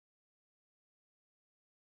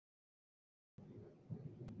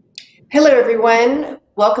Hello, everyone.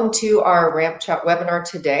 Welcome to our Ramp Chat webinar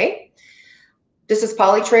today. This is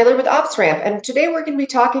Polly Trailer with OpsRamp, and today we're going to be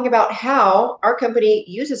talking about how our company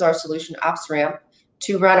uses our solution OpsRamp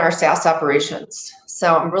to run our SaaS operations.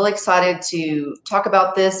 So I'm really excited to talk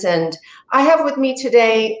about this, and I have with me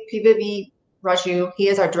today PVV Raju. He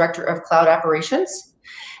is our Director of Cloud Operations,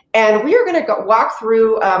 and we are going to walk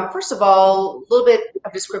through, first of all, a little bit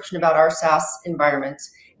of description about our SaaS environment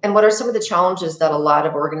and what are some of the challenges that a lot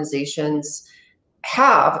of organizations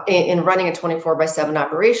have in running a 24/7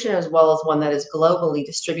 operation, as well as one that is globally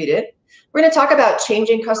distributed. We're going to talk about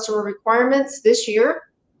changing customer requirements this year.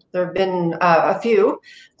 There have been a few.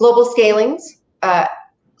 Global scaling,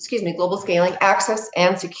 access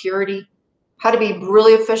and security, how to be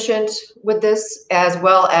really efficient with this, as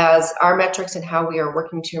well as our metrics and how we are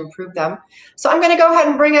working to improve them. So I'm going to go ahead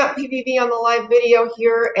and bring up PVV on the live video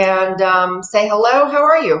here and say hello. How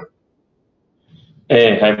are you?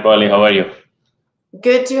 Hey, hi Polly, how are you?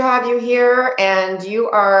 Good to have you here, and you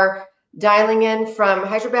are dialing in from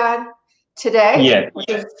Hyderabad today, yes. Which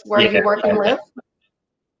is where you work and live?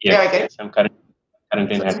 Yes, Very good. Yes, I'm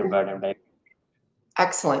currently in Hyderabad.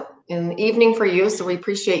 Excellent. In the evening for you, so we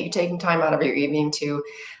appreciate you taking time out of your evening to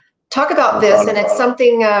talk about this, and it's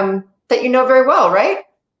something that you know very well, right?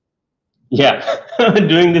 Yeah,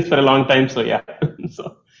 doing this for a long time, so yeah,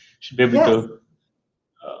 so should be able to.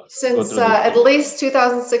 Since at least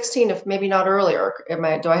 2016, if maybe not earlier.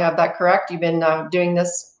 Do I have that correct? You've been doing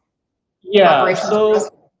this? Yeah.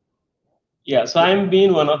 So I'm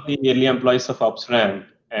being one of the early employees of OpsRamp,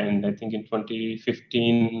 and I think in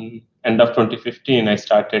 2015, end of 2015, I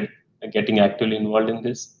started getting actively involved in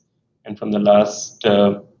this, and from the last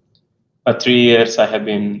 3 years, I have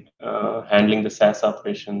been handling the SaaS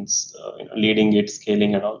operations, leading it,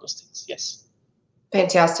 scaling, and all those things. Yes.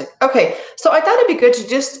 Fantastic. Okay, so I thought it'd be good to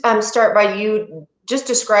just start by you just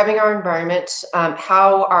describing our environment,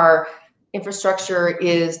 how our infrastructure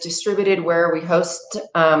is distributed, where we host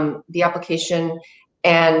the application,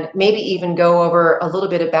 and maybe even go over a little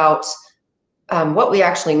bit about what we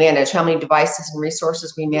actually manage, how many devices and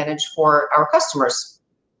resources we manage for our customers.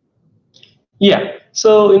 Yeah,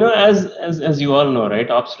 so as you all know, right,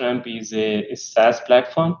 OpsRamp is a SaaS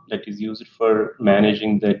platform that is used for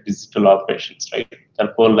managing the digital operations, right?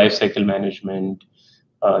 The whole lifecycle management,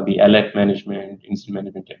 the alert management, incident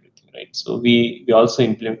management, everything, right? So we also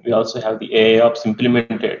have the AIOps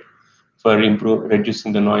implemented for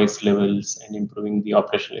reducing the noise levels and improving the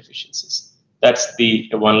operational efficiencies. That's the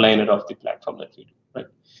one-liner of the platform that we do, right?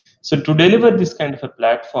 So to deliver this kind of a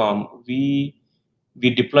platform, we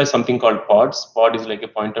deploy something called pods. Pod is like a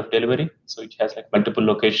point of delivery. So it has like multiple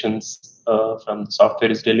locations from the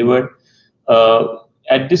software is delivered.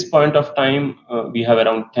 At this point of time, we have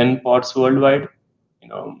around 10 pods worldwide,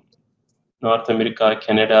 North America,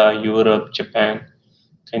 Canada, Europe, Japan,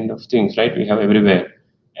 kind of things, right? We have everywhere.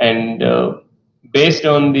 And based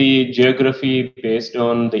on the geography, based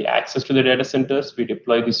on the access to the data centers, we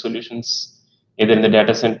deploy these solutions either in the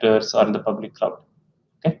data centers or in the public cloud.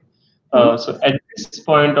 So at this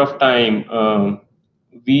point of time,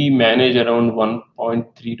 we manage around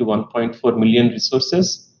 1.3 to 1.4 million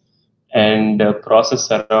resources and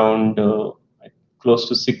process around close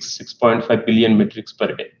to 6.5 billion metrics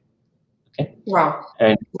per day. Okay. Wow.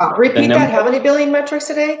 And repeat that. How many billion metrics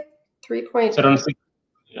a day? 3. It's around 6,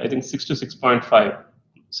 I think 6 to 6.5,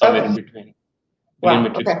 somewhere in between. Billion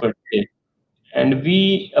metrics per day. And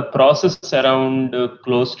we process around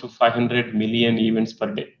close to 500 million events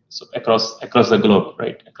per day. So across the globe,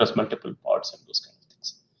 right? Across multiple pods and those kind of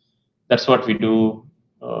things. That's what we do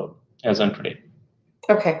as on today.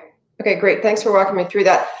 Okay, great. Thanks for walking me through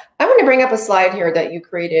that. I want to bring up a slide here that you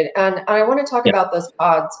created, and I want to talk about those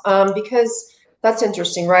pods because that's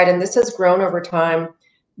interesting, right? And this has grown over time,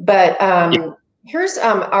 but here's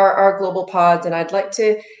our global pods, and I'd like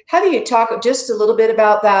to have you talk just a little bit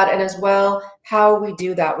about that, and as well how we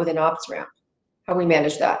do that within OpsRamp, how we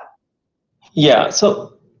manage that.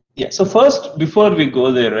 So first, before we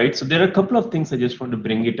go there, right? So there are a couple of things I just want to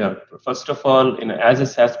bring it up. First of all, as a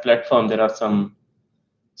SaaS platform, there are some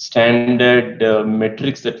standard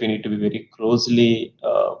metrics that we need to be very closely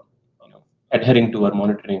adhering to or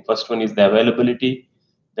monitoring. First one is the availability.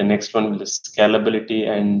 The next one is the scalability,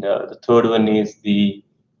 and the third one is the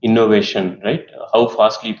innovation, right? How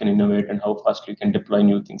fastly you can innovate and how fastly you can deploy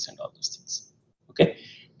new things and all those things. Okay.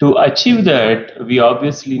 To achieve that, we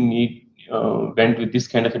obviously went with this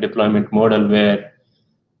kind of a deployment model where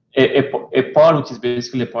a pod, which is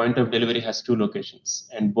basically a point of delivery, has 2 locations,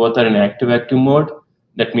 and both are in active mode.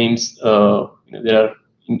 That means there are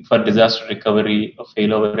for disaster recovery,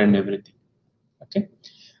 failover, and everything. Okay.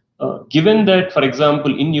 Given that, for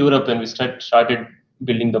example, in Europe, when we started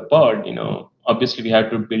building the pod, obviously we had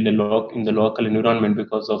to build in the local environment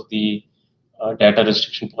because of the data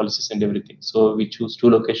restriction policies and everything. So we choose 2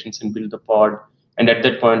 locations and build the pod. And at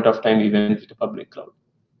that point of time, we went with the public cloud.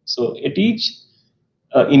 So in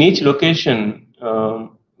each location,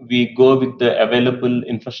 we go with the available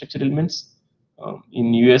infrastructure elements.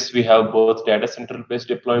 In US, we have both data center-based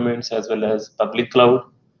deployments as well as public cloud.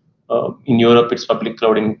 In Europe, it's public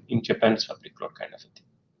cloud. In Japan, it's public cloud kind of a thing.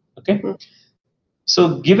 Okay.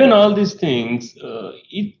 So given all these things,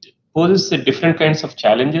 it poses different kinds of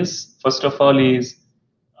challenges. First of all is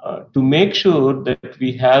to make sure that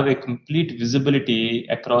we have a complete visibility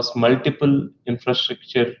across multiple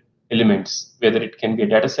infrastructure elements, whether it can be a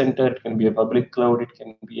data center, it can be a public cloud, it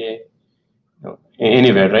can be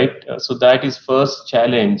anywhere, right? So that is first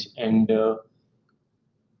challenge. And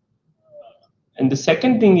the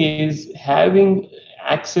second thing is having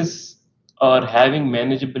access or having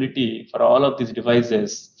manageability for all of these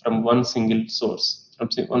devices from one single source, from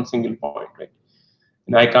one single point, right?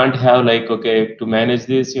 And I can't have like, okay, to manage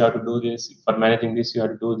this, you have to do this. For managing this, you have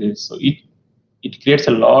to do this. So it creates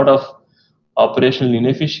a lot of operational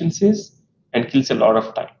inefficiencies and kills a lot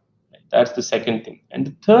of time. Right? That's the second thing. And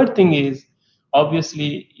the third thing is,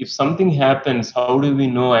 obviously, if something happens, how do we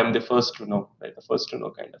know I'm the first to know, right? The first to know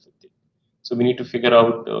kind of a thing. So we need to figure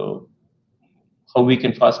out how we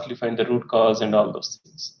can fastly find the root cause and all those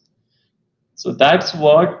things. So that's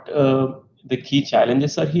what the key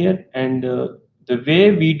challenges are here. And the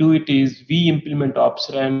way we do it is we implement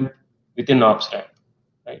OpsRamp within OpsRamp,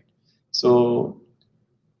 right? So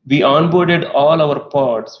we onboarded all our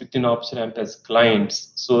pods within OpsRamp as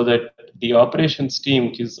clients so that the operations team,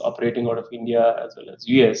 which is operating out of India as well as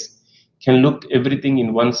US, can look everything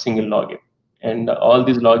in one single login. And all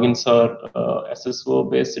these logins are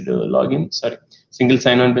SSO-based single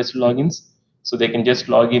sign-on based logins. So they can just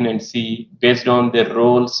log in and see based on their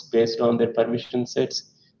roles, based on their permission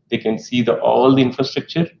sets. They can see all the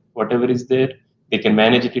infrastructure, whatever is there. They can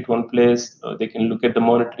manage it at one place. They can look at the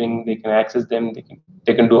monitoring. They can access them.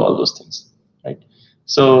 They can do all those things, right?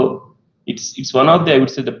 So it's one of the, I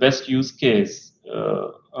would say, the best use case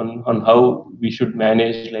on how we should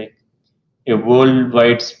manage like a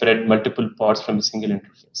worldwide spread multiple pods from a single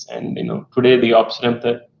interface. And today the OpsRamp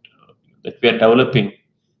that we are developing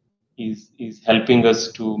is helping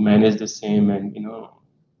us to manage the same and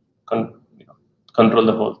control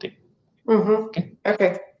the whole thing.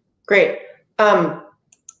 Okay, great.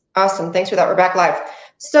 Awesome. Thanks for that. We're back live.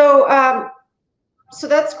 So so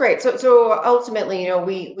that's great. So ultimately,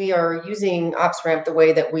 we are using OpsRamp the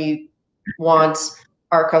way that we want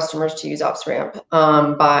our customers to use OpsRamp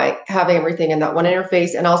by having everything in that one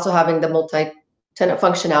interface and also having the multi-tenant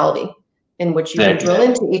functionality in which you can drill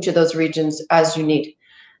into each of those regions as you need.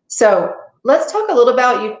 So let's talk a little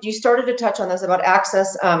about, you started to touch on this about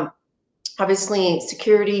access, obviously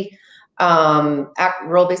security,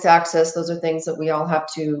 role-based access. Those are things that we all have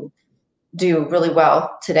to do really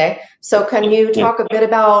well today. So can you talk a bit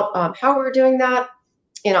about how we're doing that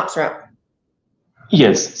in OpsRamp?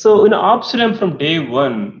 Yes. So in OpsRamp from day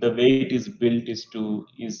one, the way it is built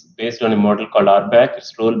is based on a model called RBAC.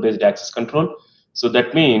 It's role-based access control. So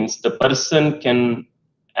that means the person can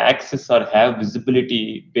access or have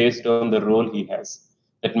visibility based on the role he has.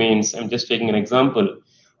 That means, I'm just taking an example.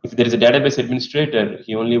 If there is a database administrator, if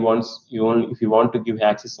you want to give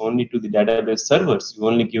access only to the database servers, you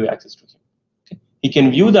only give access to him. Okay? He can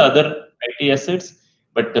view the other IT assets,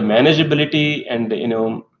 but the manageability and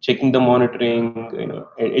checking the monitoring,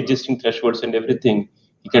 adjusting thresholds and everything,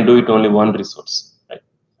 he can do it only one resource, right?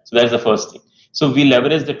 So that's the first thing. So we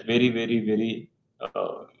leverage that very, very, very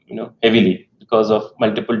heavily because of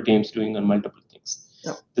multiple teams doing on multiple things.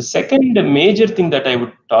 Yeah. The second major thing that I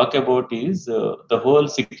would talk about is the whole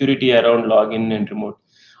security around login and remote.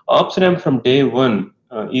 OpsRamp from day one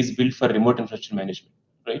is built for remote infrastructure management,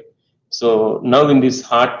 right? So now in these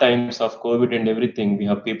hard times of COVID and everything, we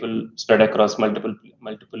have people spread across multiple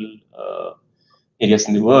areas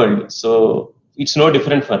in the world. So it's no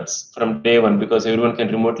different for us from day one because everyone can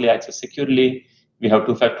remotely access securely. We have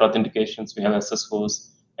two-factor authentications, we have SSOs,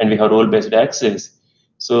 and we have role-based access.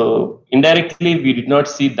 So indirectly, we did not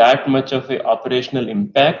see that much of an operational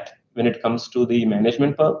impact when it comes to the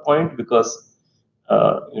management point because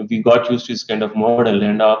we got used to this kind of model,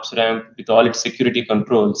 and OpsRamp with all its security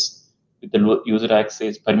controls, with the user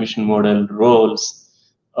access, permission model, roles,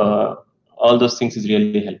 all those things is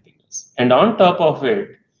really helping us. And on top of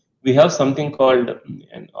it, we have something called,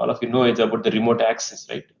 and all of you know, it's about the remote access,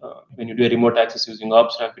 right? When you do a remote access using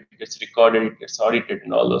OpsRamp, it gets recorded, it gets audited,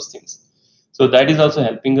 and all those things. So that is also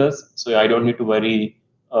helping us. So I don't need to worry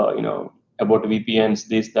about VPNs,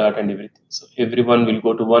 this, that, and everything. So everyone will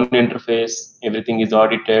go to one interface. Everything is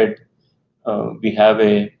audited. We have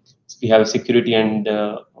a security and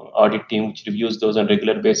audit team which reviews those on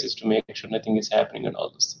regular basis to make sure nothing is happening and all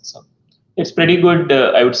those things. So it's pretty good.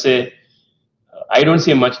 I would say I don't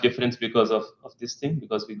see much difference because of this thing,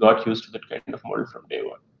 because we got used to that kind of model from day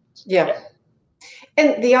one. So, yeah.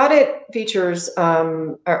 And the audit features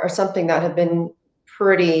are something that have been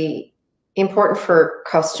pretty important for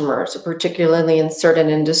customers, particularly in certain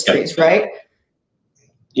industries, right?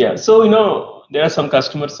 Yeah. So, there are some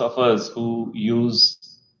customers of us who use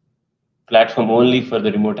platform only for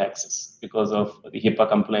the remote access because of the HIPAA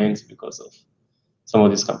compliance, because of some of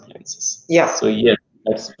these compliances. Yeah. So yes,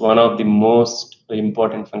 that's one of the most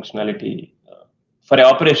important functionality for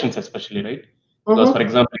operations, especially, right? Because for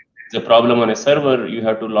example, if there's a problem on a server, you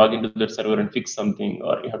have to log into that server and fix something,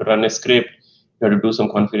 or you have to run a script, you have to do some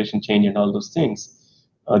configuration change and all those things.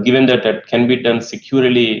 Given that that can be done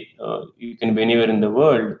securely, you can be anywhere in the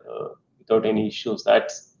world without any issues. That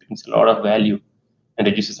brings a lot of value and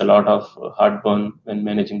reduces a lot of heartburn when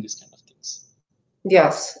managing these kind of things.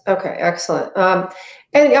 Yes. Okay. Excellent.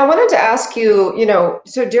 And I wanted to ask you,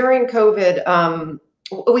 so during COVID,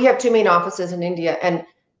 we have two main offices in India, and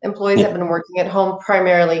employees have been working at home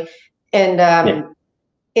primarily. And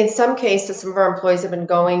in some cases, some of our employees have been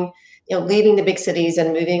going, leaving the big cities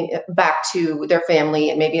and moving back to their family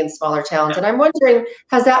and maybe in smaller towns. And I'm wondering,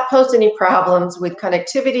 has that posed any problems with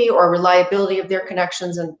connectivity or reliability of their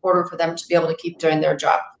connections in order for them to be able to keep doing their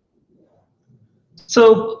job?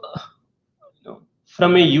 So,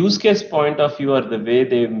 from a use case point of view, or the way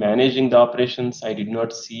they're managing the operations, I did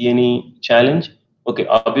not see any challenge. Okay,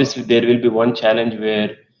 obviously there will be one challenge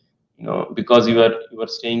where, because you are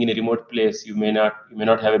staying in a remote place, you may not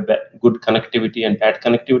have a good connectivity and bad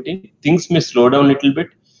connectivity. Things may slow down a little bit,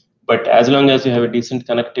 but as long as you have a decent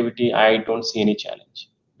connectivity, I don't see any challenge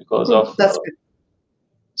because of. That's good.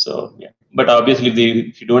 So yeah, but obviously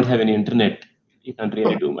if you don't have any internet, you can't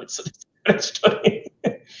really do much. So that's a story.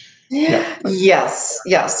 Yeah. Yes.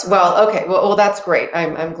 Well, okay. Well, that's great.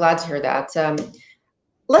 I'm glad to hear that.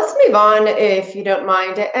 Let's move on, if you don't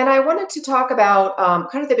mind. And I wanted to talk about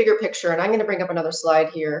kind of the bigger picture. And I'm going to bring up another slide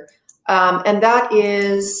here. And that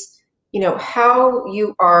is, how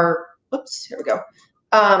you are. Oops, here we go.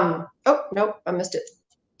 Oh, no, I missed it.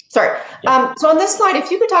 Sorry. So on this slide, if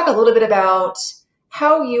you could talk a little bit about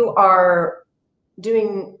how you are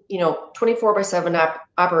doing 24/7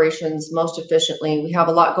 operations most efficiently. We have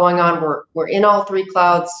a lot going on. We're in all three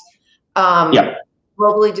clouds,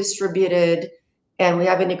 globally distributed, and we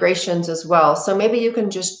have integrations as well. So maybe you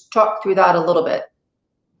can just talk through that a little bit.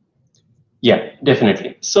 Yeah,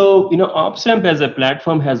 definitely. So OpsRamp as a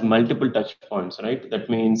platform has multiple touch points, right? That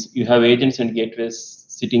means you have agents and gateways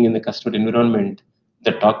sitting in the customer environment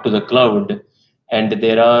that talk to the cloud, and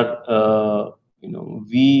there are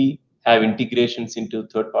we have integrations into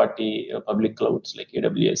third-party public clouds like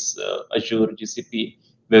AWS, Azure, GCP,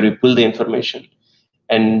 where we pull the information.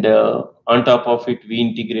 And on top of it, we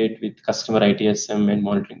integrate with customer ITSM and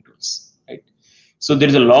monitoring tools, right? So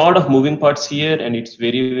there's a lot of moving parts here, and it's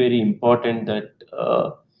very, very important that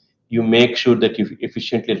you make sure that you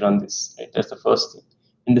efficiently run this, right? That's the first thing.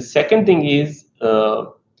 And the second thing is,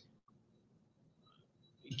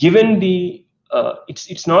 given the,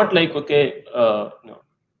 it's not like, okay,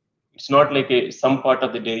 it's not like some part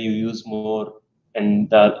of the day you use more, and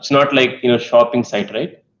it's not like shopping site,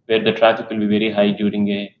 right, where the traffic will be very high during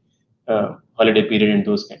a holiday period and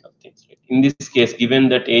those kind of things, right? In this case, given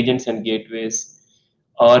that agents and gateways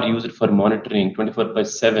are used for monitoring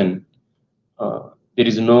 24/7, there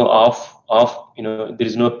is no there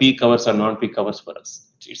is no peak hours or non-peak hours for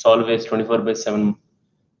us. It's always 24/7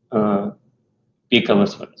 peak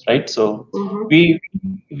hours for us, right? So we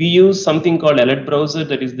use something called alert browser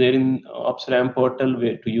that is there in OpsRamp portal,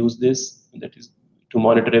 where to use this, that is to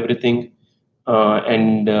monitor everything,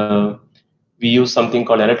 and we use something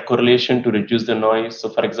called alert correlation to reduce the noise. So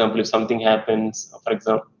for example, if something happens, for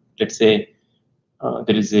example, let's say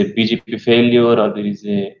there is a BGP failure, or there is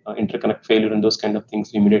a interconnect failure, and those kind of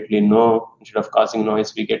things, we immediately know. Instead of causing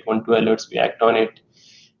noise, we get 1-2 alerts, we act on it.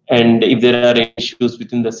 And if there are issues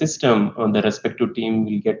within the system, the respective team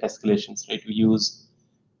will get escalations, right? We use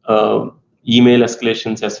email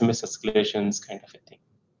escalations, SMS escalations, kind of a thing.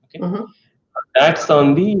 Okay, that's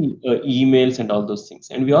on the emails and all those things.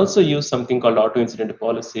 And we also use something called auto incident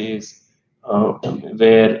policies,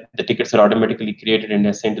 where the tickets are automatically created and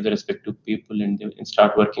assigned to the respective people, and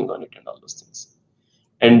start working on it and all those things.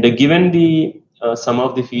 And given the some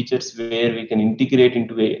of the features where we can integrate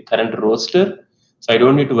into a current roster, so I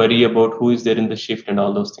don't need to worry about who is there in the shift and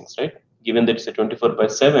all those things, right? given that it's a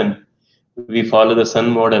 24/7, we follow the sun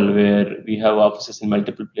model where we have offices in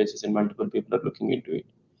multiple places and multiple people are looking into it.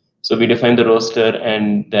 So we define the roster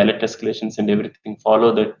and the alert escalations and everything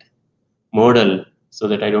follow that model so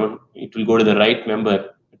that it will go to the right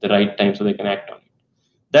member at the right time so they can act on it.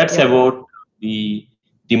 That's about the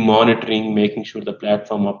monitoring, making sure the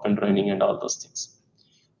platform up and running and all those things.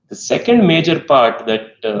 The second major part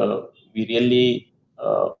that we really,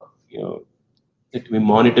 that we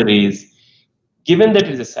monitor is, given that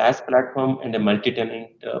it is a SaaS platform and a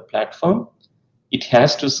multi-tenant platform, it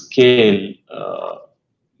has to scale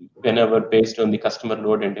whenever based on the customer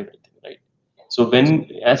load and everything, right? So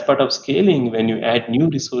as part of scaling, when you add new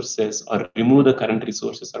resources or remove the current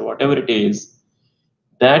resources or whatever it is,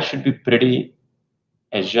 that should be pretty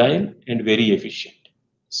agile and very efficient.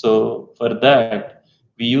 So for that,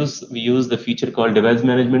 we use the feature called device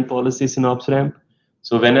management policies in OpsRamp.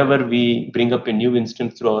 So whenever we bring up a new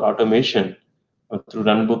instance through our automation or through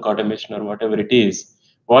runbook automation or whatever it is,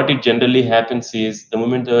 what it generally happens is the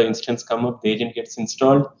moment the instance come up, the agent gets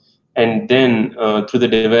installed, and then through the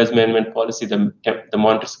device management policy, the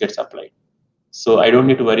monitors gets applied. So I don't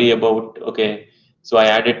need to worry about, okay, so I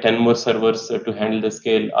added 10 more servers to handle the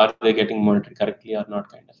scale. Are they getting monitored correctly or not,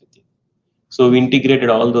 kind of a thing. So we integrated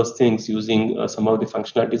all those things using some of the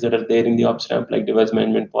functionalities that are there in the OpsRamp, like device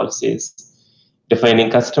management policies, defining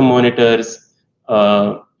custom monitors,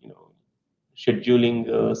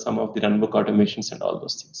 scheduling some of the runbook automations and all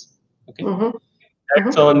those things. Okay,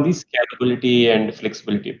 that's on the scalability and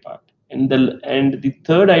flexibility part. And the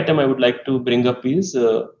third item I would like to bring up is,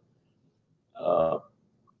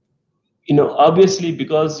 obviously,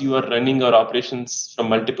 because you are running our operations from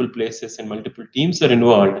multiple places and multiple teams are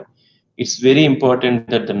involved, it's very important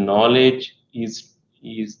that the knowledge is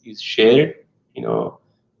shared.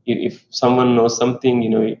 If someone knows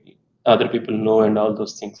something, other people know and all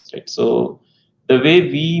those things, right? So the way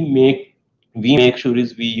we make sure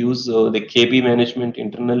is we use the KB management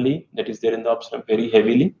internally that is there in the OpsRamp very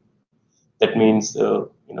heavily. That means,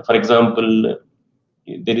 for example,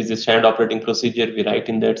 there is a standard operating procedure we write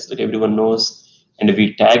in that so that everyone knows, and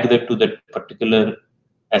we tag that to that particular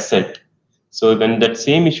asset. So when that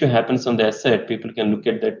same issue happens on the asset, people can look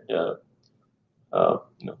at that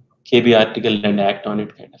KB article and act on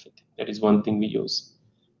it, kind of a thing. That is one thing we use.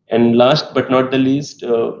 And last but not the least,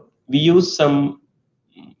 we use some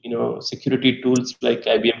security tools like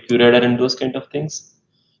IBM QRadar and those kind of things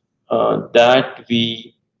that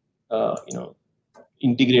we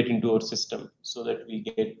integrate into our system so that we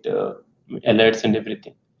get alerts and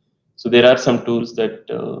everything. So there are some tools that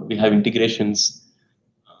we have integrations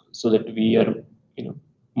so that we are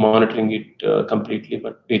monitoring it completely,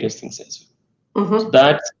 but various things as well. So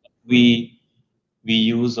that's we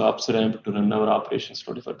use OpsRamp to run our operations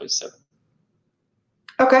 24/7.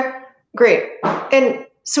 Okay, great. And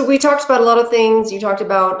so we talked about a lot of things. You talked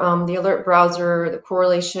about the alert browser, the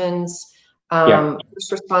correlations,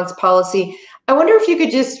 first response policy. I wonder if you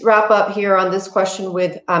could just wrap up here on this question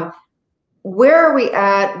with where are we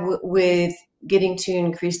at with getting to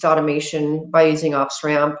increased automation by using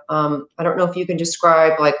OpsRamp? I don't know if you can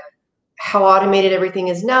describe like how automated everything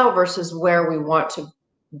is now versus where we want to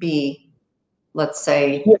be, let's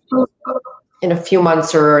say, in a few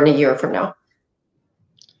months or in a year from now.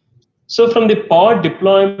 So from the pod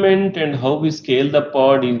deployment and how we scale the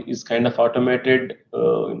pod is kind of automated.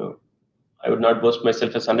 I would not boast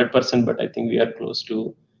myself as 100%, but I think we are close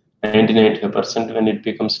to 90-95% when it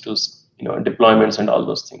becomes to deployments and all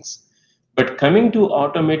those things. But coming to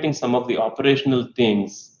automating some of the operational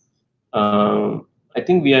things, I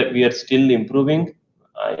think we are still improving.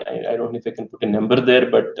 I don't know if I can put a number there,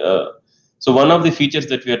 but so one of the features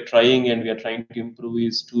that we are trying to improve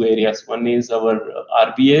is two areas. One is our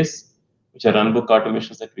RBAs, which are runbook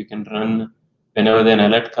automations that we can run whenever an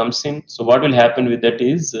alert comes in. So what will happen with that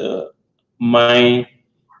is my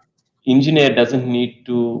engineer doesn't need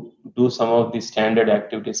to do some of the standard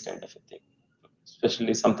activities, kind of a thing,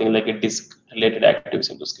 especially something like a disk related activities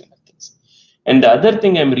and those kind of things. And the other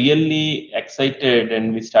thing I'm really excited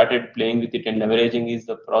and we started playing with it and leveraging is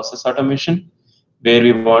the process automation, where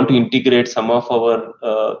we want to integrate some of our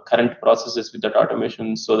current processes with that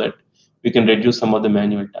automation so that we can reduce some of the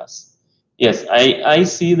manual tasks. Yes, I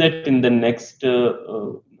see that in the next,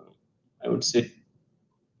 I would say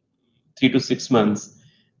 3 to 6 months,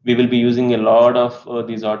 we will be using a lot of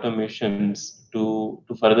these automations to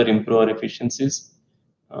further improve our efficiencies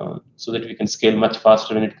so that we can scale much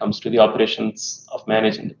faster when it comes to the operations of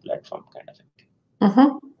managing the platform, kind of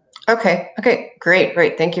thing. Okay,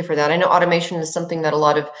 great. Thank you for that. I know automation is something that a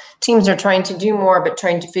lot of teams are trying to do more, but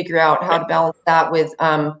trying to figure out how to balance that with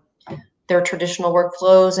their traditional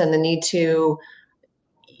workflows and the need to,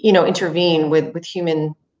 you know, intervene with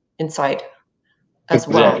human insight as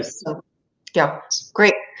well. Exactly. So, yeah,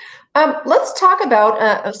 great. Let's talk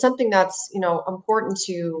about something that's, you know, important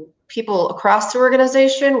to people across the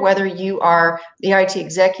organization, whether you are the IT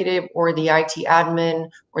executive or the IT admin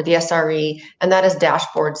or the SRE, and that is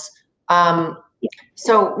dashboards.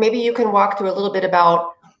 So maybe you can walk through a little bit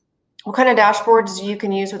about what kind of dashboards you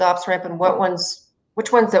can use with OpsRamp and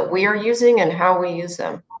which ones that we are using and how we use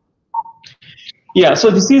them. Yeah, so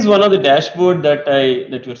this is one of the dashboard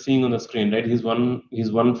that you're seeing on the screen, right? He's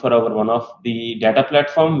one for our one of the data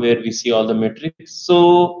platform where we see all the metrics.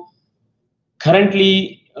 So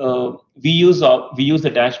currently we use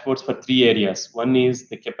the dashboards for three areas. One is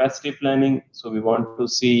the capacity planning. So we want to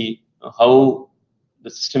see how the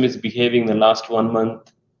system is behaving the last 1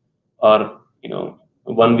 month or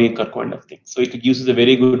 1 week or kind of thing. So it gives us a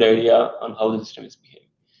very good idea on how the system is behaving.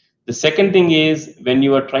 The second thing is when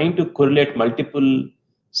you are trying to correlate multiple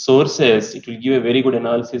sources, it will give a very good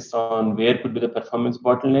analysis on where could be the performance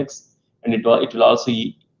bottlenecks, and it will also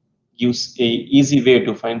use a easy way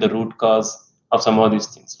to find the root cause of some of these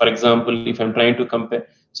things. For example, if I'm trying to compare,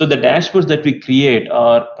 so the dashboards that we create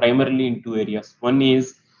are primarily in two areas. One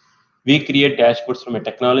is we create dashboards from a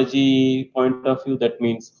technology point of view. That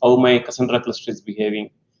means how my Cassandra cluster is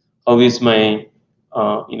behaving, how is my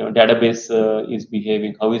database is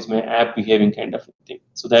behaving, how is my app behaving, kind of a thing.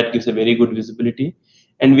 So that gives a very good visibility.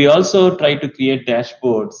 And we also try to create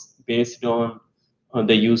dashboards based on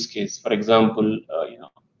the use case. For example,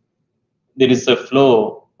 there is a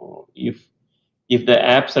flow. If the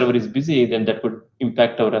app server is busy, then that could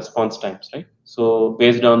impact our response times, right? So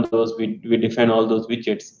based on those, we define all those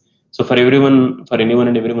widgets. So for anyone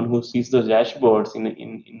and everyone who sees those dashboards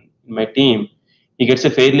in my team, he gets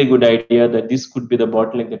a fairly good idea that this could be the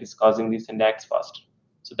bottleneck that is causing this and acts faster.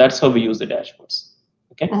 So that's how we use the dashboards.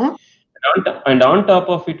 Okay. Mm-hmm. And on top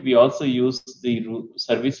of it, we also use the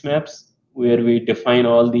service maps where we define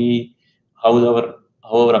all the how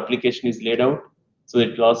our application is laid out. So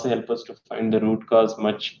it will also help us to find the root cause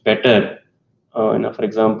much better. For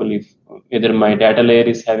example, if either my data layer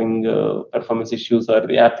is having performance issues or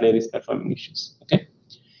the app layer is performing issues. Okay.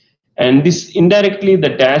 And this indirectly, the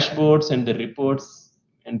dashboards and the reports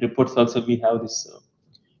also, we have this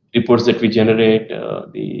reports that we generate,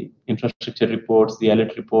 the infrastructure reports, the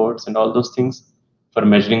alert reports, and all those things for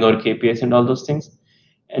measuring our KPIs and all those things.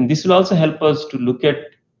 And this will also help us to look at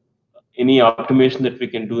any automation that we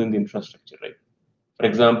can do in the infrastructure, right? For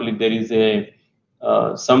example, if there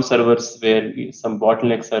is some servers where some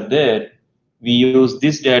bottlenecks are there, we use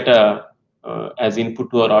this data as input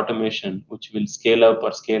to our automation, which will scale up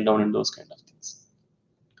or scale down and those kind of things.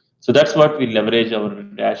 So that's what we leverage our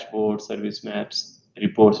dashboard, service maps,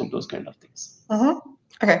 reports, and those kind of things. Mm-hmm.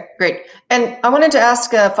 Okay, great. And I wanted to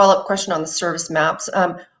ask a follow-up question on the service maps.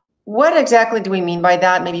 What exactly do we mean by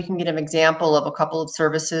that? Maybe you can give an example of a couple of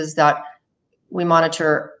services that we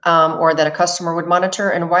monitor or that a customer would monitor,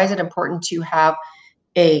 and why is it important to have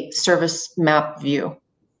a service map view?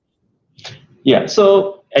 Yeah,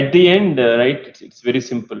 so at the end, right, it's very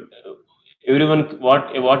simple.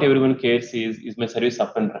 What everyone cares is my service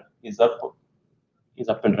up and run, is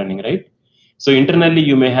up and running, right? So internally,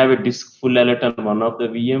 you may have a disk full alert on one of the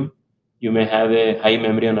VM, you may have a high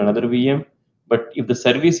memory on another VM, but if the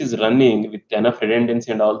service is running with enough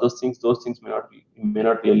redundancy and all those things may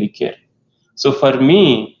not really care. So for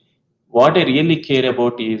me, what I really care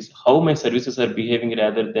about is how my services are behaving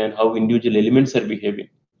rather than how individual elements are behaving.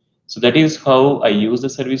 So that is how I use the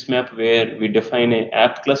service map, where we define an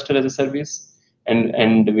app cluster as a service,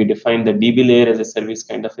 and we define the DB layer as a service,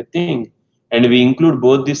 kind of a thing. And we include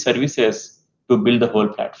both these services to build the whole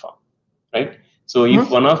platform, right? So if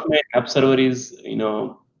one of my app server is, we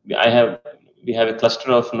have a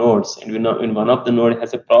cluster of nodes, and we know when one of the node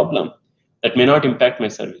has a problem, that may not impact my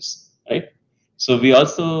service, right? So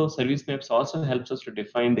service maps also helps us to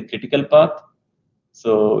define the critical path.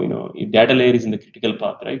 So, if data layer is in the critical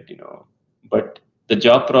path, right? But the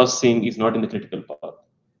job processing is not in the critical path,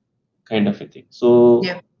 kind of a thing. So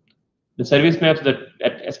Yeah. the service maps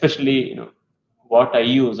especially, what I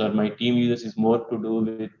use or my team uses is more to do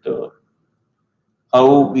with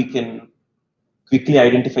how we can quickly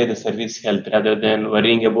identify the service health rather than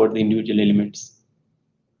worrying about the individual elements.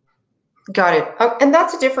 Got it. And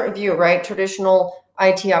that's a different view, right? Traditional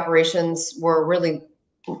IT operations were really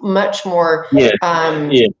much more Yes.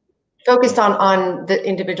 Yes. focused on the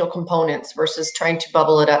individual components versus trying to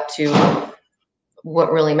bubble it up to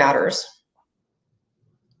what really matters.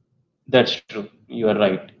 That's true. You are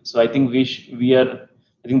right. So I think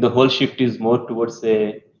I think the whole shift is more towards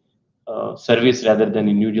a service rather than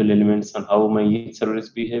individual elements on how my each service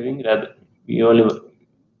is behaving. Rather, we only,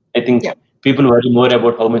 I think people worry more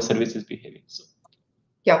about how my service is behaving. So.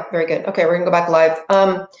 Yeah, very good. Okay, we're gonna go back live.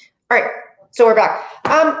 All right, so we're back.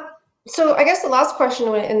 So I guess the last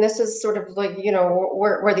question, and this is sort of like, you know,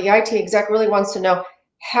 where the IT exec really wants to know,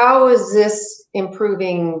 how is this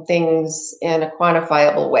improving things in a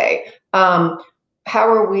quantifiable way? How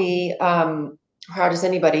are we, how does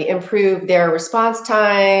anybody improve their response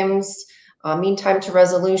times, mean time to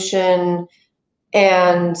resolution,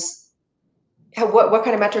 and what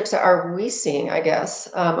kind of metrics are we seeing, I guess,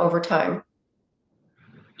 over time?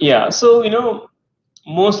 Yeah, so, you know,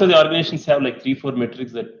 most of the organizations have like 3-4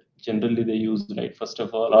 metrics that generally they use, right? First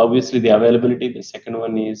of all, obviously the availability. The second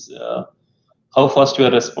one is how fast you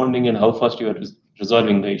are responding and how fast you are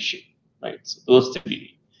resolving the issue, right? So those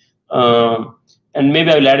three. And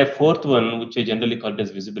maybe I will add a fourth one, which I generally call it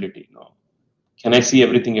as visibility. You know, can I see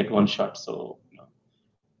everything at one shot? So, you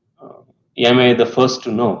know, am I the first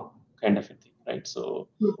to know, kind of a thing, right? So,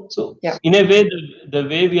 in a way, the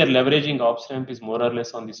way we are leveraging OpsRamp is more or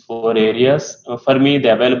less on these 4 areas. For me,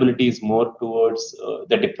 the availability is more towards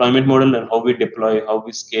the deployment model and how we deploy, how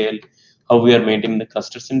we scale, how we are maintaining the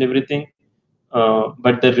clusters and everything.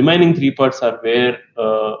 But the remaining 3 parts are where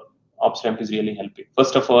OpsRamp is really helping.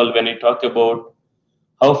 First of all, when I talk about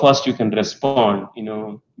how fast you can respond, you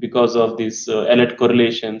know, because of these alert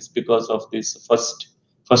correlations, because of this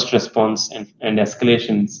first response and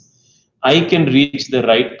escalations, I can reach the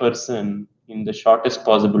right person in the shortest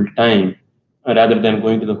possible time, rather than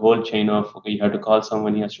going to the whole chain of, okay, you have to call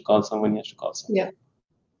someone, he has to call someone, he has to call someone. Yeah.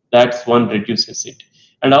 That's one reduces it.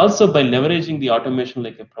 And also by leveraging the automation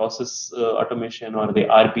like a process automation or the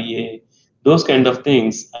RPA, those kind of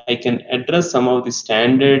things, I can address some of the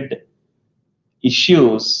standard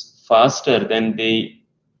issues faster than they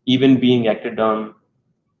even being acted on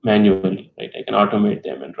manually, right? I can automate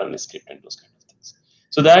them and run a script and those kind of things.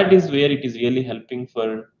 So that is where it is really helping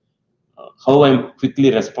for how I'm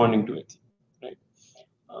quickly responding to it, right?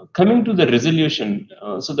 Coming to the resolution,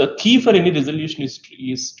 so the key for any resolution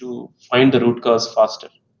is to find the root cause faster,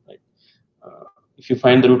 right? If you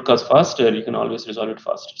find the root cause faster, you can always resolve it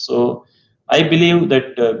faster. So I believe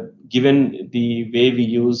that given the way we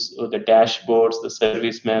use the dashboards, the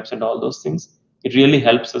service maps, and all those things, it really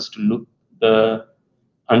helps us to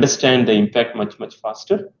understand the impact much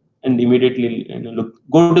faster, and immediately, you know,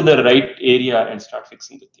 go to the right area and start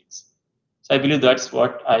fixing the things. So I believe that's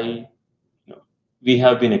what we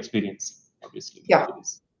have been experiencing, obviously. Yeah.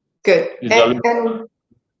 Good.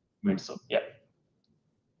 So yeah.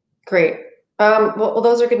 Great. Well,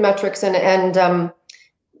 those are good metrics, and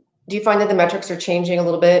do you find that the metrics are changing a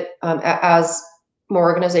little bit as more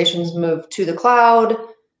organizations move to the cloud?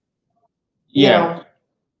 Yeah. You know,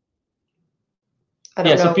 I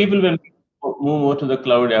don't know. So people will move more to the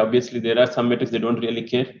cloud. Obviously, there are some metrics they don't really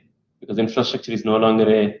care, because infrastructure is no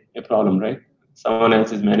longer a problem, right? Someone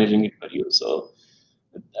else is managing it for you. So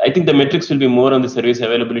I think the metrics will be more on the service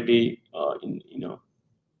availability,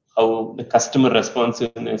 how the customer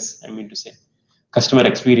responsiveness, I mean to say, customer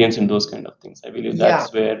experience and those kind of things. I believe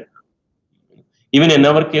that's where, even in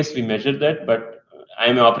our case, we measure that, but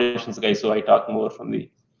I'm an operations guy, so I talk more from the,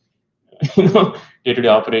 day-to-day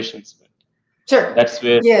operations. Sure. That's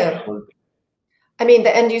where. Yeah. I mean,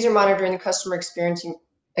 the end user monitoring, the customer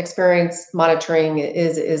experience monitoring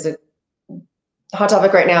is a hot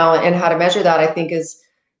topic right now, and how to measure that, I think, is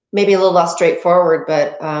maybe a little less straightforward,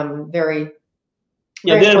 but very.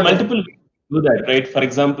 Yeah, there are multiple ways to do that, right? For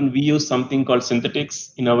example, we use something called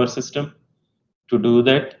synthetics in our system to do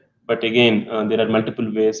that. But again, there are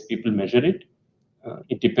multiple ways people measure it.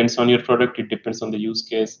 It depends on your product, it depends on the use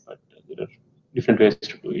case, but there are different ways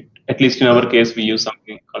to do it. At least in our case, we use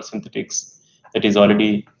something called synthetics that is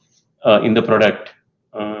already in the product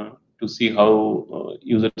to see how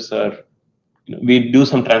users are. We do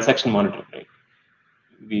some transaction monitoring,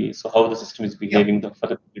 right? So how the system is behaving for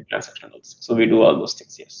the transaction also. So we do all those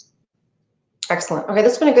things, yes. Excellent. Okay,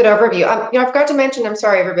 that's been a good overview. I forgot to mention, I'm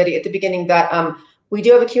sorry, everybody, at the beginning, that we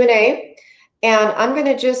do have a Q&A, and I'm going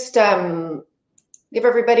to just give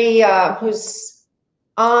everybody who's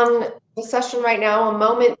on the session right now a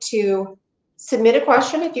moment to submit a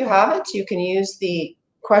question. If you have it, you can use the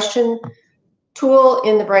question tool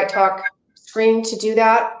in the BrightTalk screen to do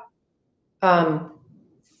that.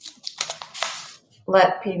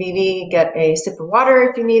 Let PVV get a sip of water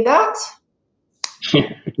if you need that.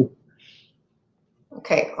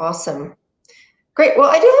 Okay, awesome. Great. Well,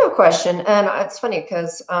 I do have a question, and it's funny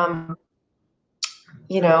because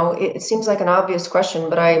it seems like an obvious question,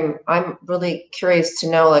 but I'm really curious to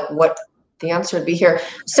know, like, what the answer would be here.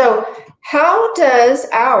 So how does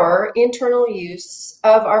our internal use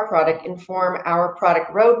of our product inform our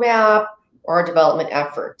product roadmap or our development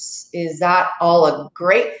efforts? Is that all a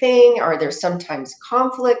great thing? Are there sometimes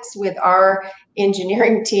conflicts with our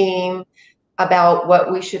engineering team about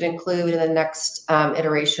what we should include in the next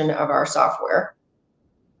iteration of our software?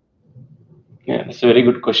 Yeah, that's a very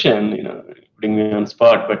good question. Putting me on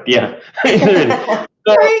spot, but yeah. So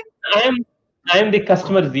Right. I'm the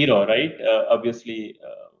customer zero, right? Obviously,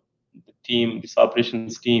 the team, this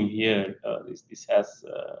operations team here, this has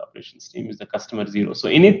operations team is the customer zero. So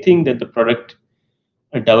anything that the product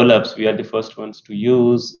develops, we are the first ones to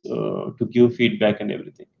use, to give feedback and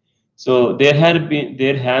everything. So there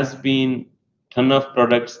has been ton of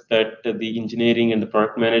products that the engineering and the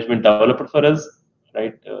product management developed for us,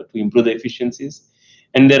 right, to improve the efficiencies.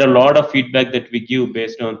 And there are a lot of feedback that we give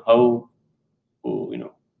based on how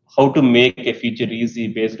to make a feature easy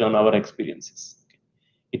based on our experiences.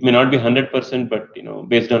 It may not be 100%, but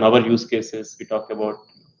based on our use cases, we talk about,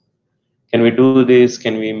 can we do this?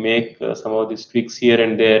 Can we make some of these tweaks here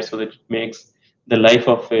and there so that it makes the life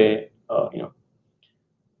of a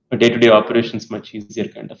day-to-day operations much easier,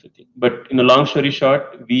 kind of a thing. But in a long story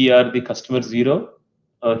short, we are the customer zero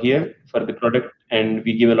here for the product, and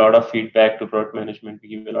we give a lot of feedback to product management. We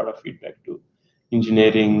give a lot of feedback to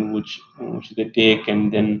engineering, which they take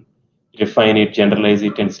and then refine it, generalize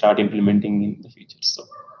it, and start implementing in the features.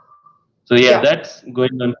 So yeah, that's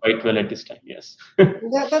going on quite well at this time. Yes.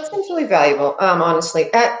 That seems really valuable, honestly.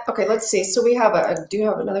 Okay, let's see. So we have do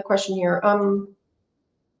have another question here.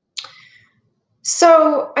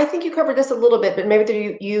 So I think you covered this a little bit, but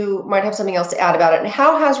maybe you might have something else to add about it. And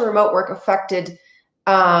how has remote work affected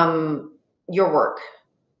your work?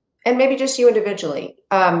 And maybe just you individually.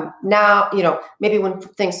 Now, maybe when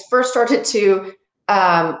things first started to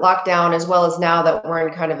lock down, as well as now that we're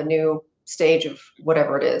in kind of a new stage of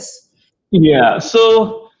whatever it is. Yeah.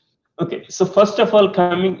 So, okay. So first of all,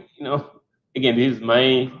 coming, again, this is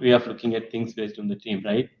my way of looking at things based on the team,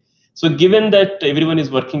 right? So given that everyone is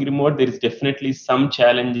working remote, there is definitely some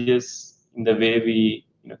challenges in the way we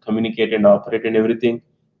communicate and operate and everything.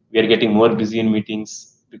 We are getting more busy in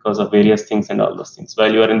meetings because of various things and all those things.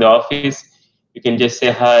 While you are in the office, you can just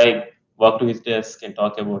say hi, walk to his desk and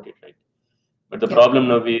talk about it, right? But the problem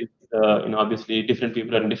now is, obviously different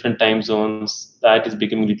people are in different time zones. That is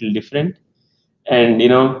becoming a little different. And,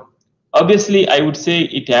 obviously I would say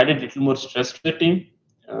it added a little more stress to the team,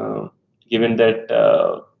 given that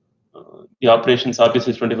the operations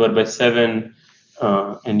obviously is 24/7,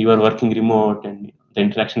 and you are working remote and the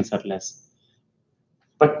interactions are less.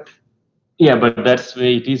 But yeah, but that's the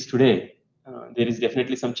way it is today. There is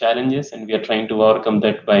definitely some challenges, and we are trying to overcome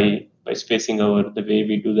that by spacing over the way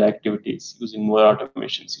we do the activities, using more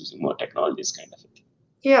automations, using more technologies, kind of thing.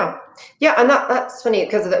 Yeah, and that's funny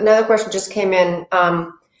because another question just came in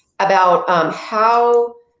about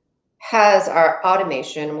how has our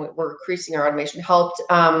automation, we're increasing our automation, helped,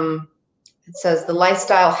 it says the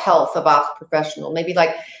lifestyle health of ops professional. Maybe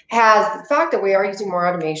like, has the fact that we are using more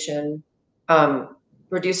automation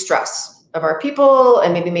reduced stress of our people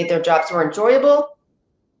and maybe made their jobs more enjoyable?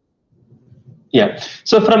 Yeah,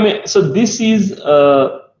 so this is,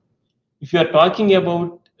 if you are talking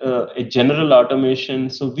about a general automation,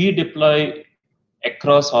 so we deploy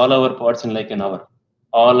across all our pods in like an hour.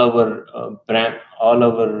 All our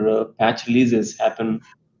patch releases happen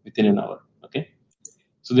within an hour. Okay,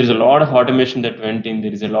 so there's a lot of automation that went in.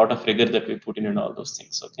 There is a lot of rigor that we put in and all those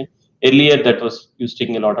things. Okay, earlier that was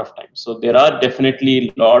taking a lot of time. So there are definitely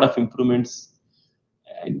a lot of improvements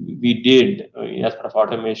we did as part of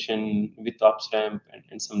automation with OpsRamp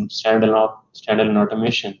and some standalone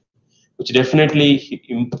automation, which definitely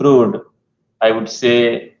improved. I would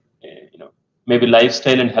say, maybe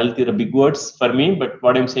lifestyle and health are big words for me, but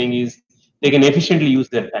what I'm saying is they can efficiently use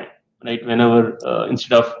their time, right? Whenever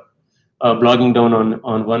instead of blogging down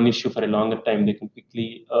on one issue for a longer time, they can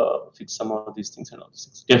quickly fix some of these things and all these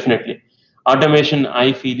things. Definitely, automation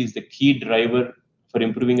I feel is the key driver for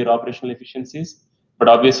improving your operational efficiencies. But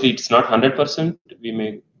obviously, it's not 100%.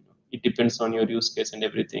 It depends on your use case and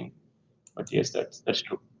everything. But yes, that's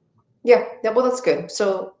true. Yeah. Well, that's good.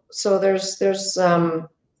 So there's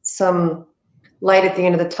some light at the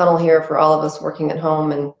end of the tunnel here for all of us working at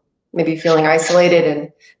home and maybe feeling isolated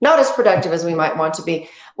and not as productive as we might want to be.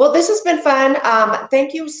 Well, this has been fun.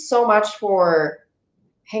 Thank you so much for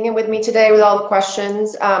hanging with me today with all the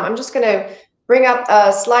questions. I'm just going to bring up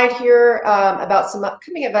a slide here about some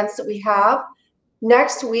upcoming events that we have.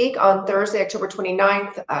 Next week on Thursday, October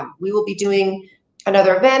 29th, we will be doing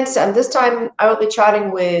another event. And this time I will be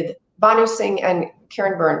chatting with Banu Singh and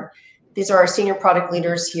Karen Byrne. These are our senior product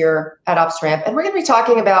leaders here at OpsRamp, and we're going to be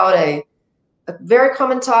talking about a very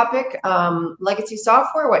common topic, legacy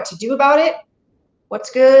software, what to do about it, what's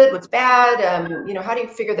good, what's bad, how do you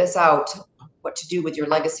figure this out, what to do with your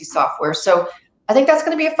legacy software. So I think that's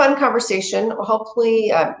going to be a fun conversation.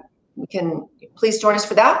 Hopefully you can please join us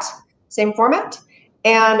for that, same format.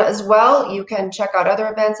 And as well, you can check out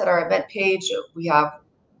other events at our event page. We have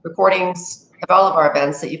recordings of all of our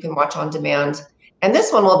events that you can watch on demand. And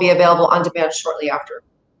this one will be available on demand shortly after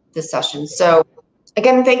this session. So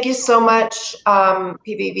again, thank you so much,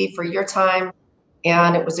 PVV, for your time.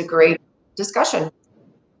 And it was a great discussion.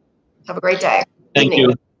 Have a great day. Thank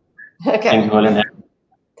you. Okay. Thank you, Helen.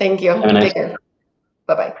 Thank you. Have a nice Take care.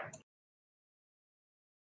 Bye-bye.